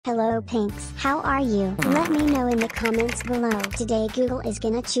Hello Pinks, how are you? Let me know in the comments below. Today Google is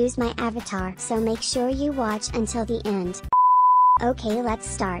gonna choose my avatar, so make sure you watch until the end. Okay, let's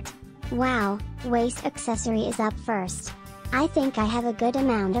start. Wow, waist accessory is up first. I think I have a good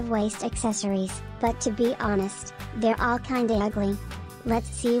amount of waist accessories, but to be honest, they're all kinda ugly. Let's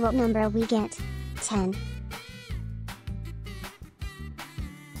see what number we get. 10.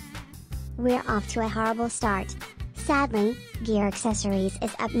 We're off to a horrible start. Sadly, gear accessories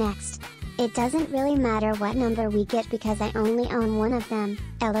is up next. It doesn't really matter what number we get because I only own one of them,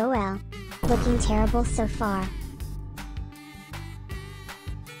 lol. Looking terrible so far.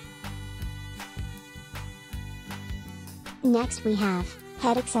 Next we have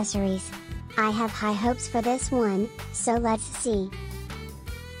head accessories. I have high hopes for this one, so let's see.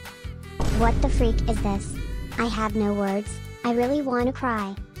 What the freak is this? I have no words, I really wanna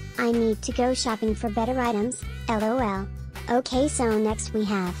cry. I need to go shopping for better items, lol. Okay, so next we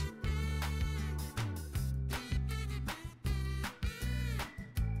have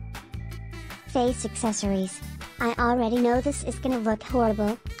face accessories. I already know this is gonna look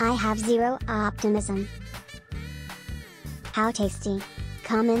horrible, I have zero optimism. How tasty!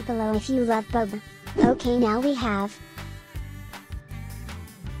 Comment below if you love boba. Okay, now we have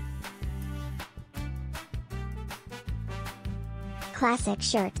classic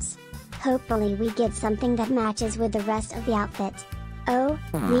shirts. Hopefully we get something that matches with the rest of the outfit. Oh,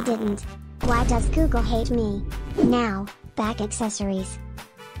 we didn't. Why does Google hate me? Now, back accessories.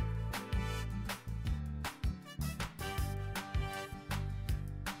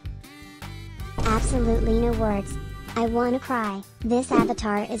 Absolutely no words. I wanna cry, this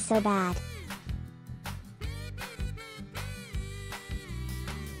avatar is so bad.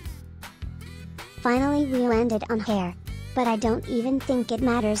 Finally we landed on hair. But I don't even think it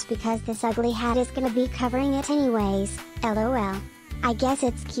matters because this ugly hat is gonna be covering it anyways, lol. I guess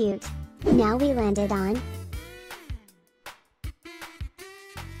it's cute. Now we landed on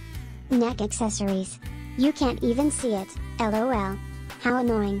neck accessories. You can't even see it, lol. How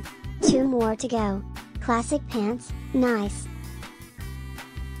annoying. 2 more to go. Classic pants, nice.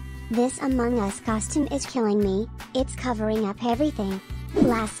 This Among Us costume is killing me, it's covering up everything.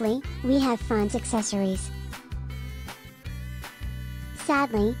 Lastly, we have front accessories.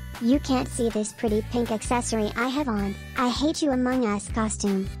 Sadly, you can't see this pretty pink accessory I have on. I hate you Among Us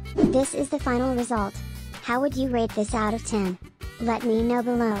costume. This is the final result. How would you rate this out of 10? Let me know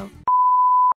below.